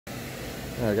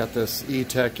I got this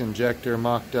E-tec injector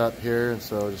mocked up here, and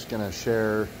so just going to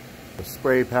share the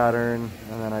spray pattern,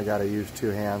 and then I got to use two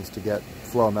hands to get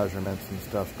flow measurements and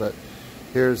stuff. But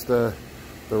here's the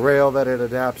rail that it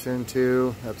adapts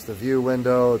into. That's the view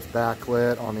window. It's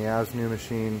backlit on the ASNU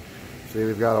machine. See,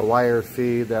 we've got a wire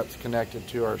feed that's connected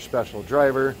to our special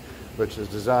driver, which is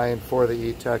designed for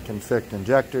the Etec and FICT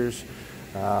injectors.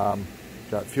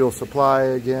 Got fuel supply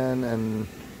again, and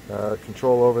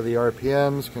control over the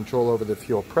RPMs, control over the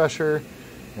fuel pressure,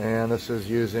 and this is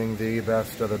using the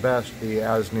best of the best, the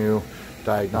ASNU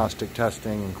diagnostic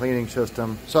testing and cleaning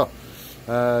system. So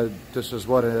this is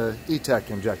what an Etec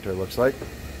injector looks like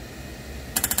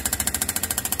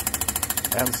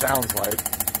and sounds like.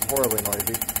 Horribly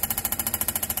noisy.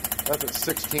 That's at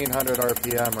 1600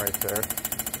 RPM right there.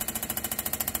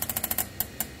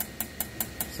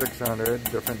 600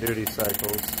 different duty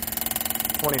cycles.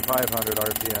 2500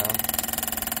 RPM.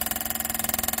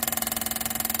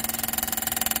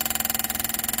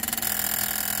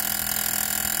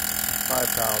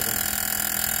 5000.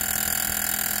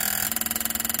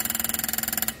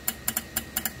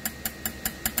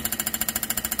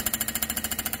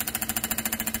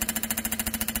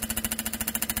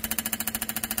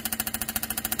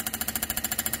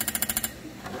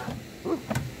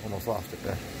 Almost lost it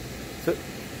there.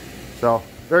 So,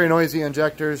 very noisy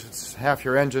injectors. It's half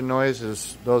your engine noise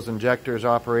is those injectors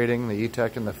operating. The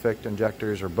Etec and the FICT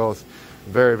injectors are both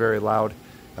very, very loud.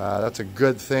 That's a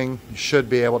good thing. You should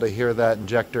be able to hear that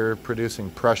injector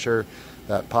producing pressure.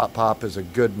 That pop pop is a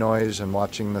good noise, and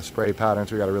watching the spray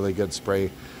patterns, we got a really good spray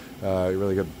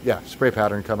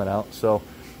pattern coming out. So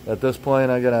at this point,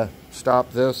 I'm gonna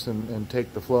stop this and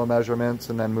take the flow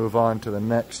measurements, and then move on to the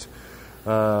next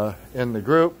in the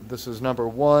group. This is number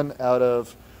 1 out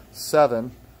of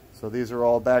 7. So these are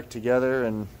all back together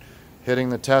and hitting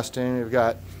the testing. We've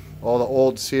got all the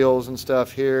old seals and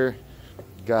stuff here.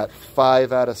 Got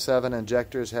 5 out of 7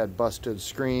 injectors had busted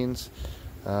screens.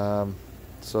 So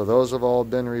those have all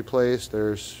been replaced.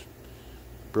 There's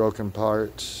broken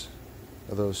parts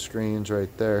of those screens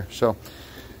right there. So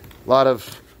a lot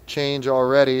of change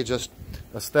already, just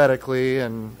aesthetically,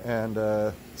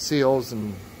 and seals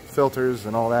and filters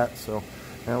and all that. So,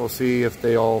 and we'll see if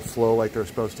they all flow like they're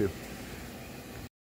supposed to.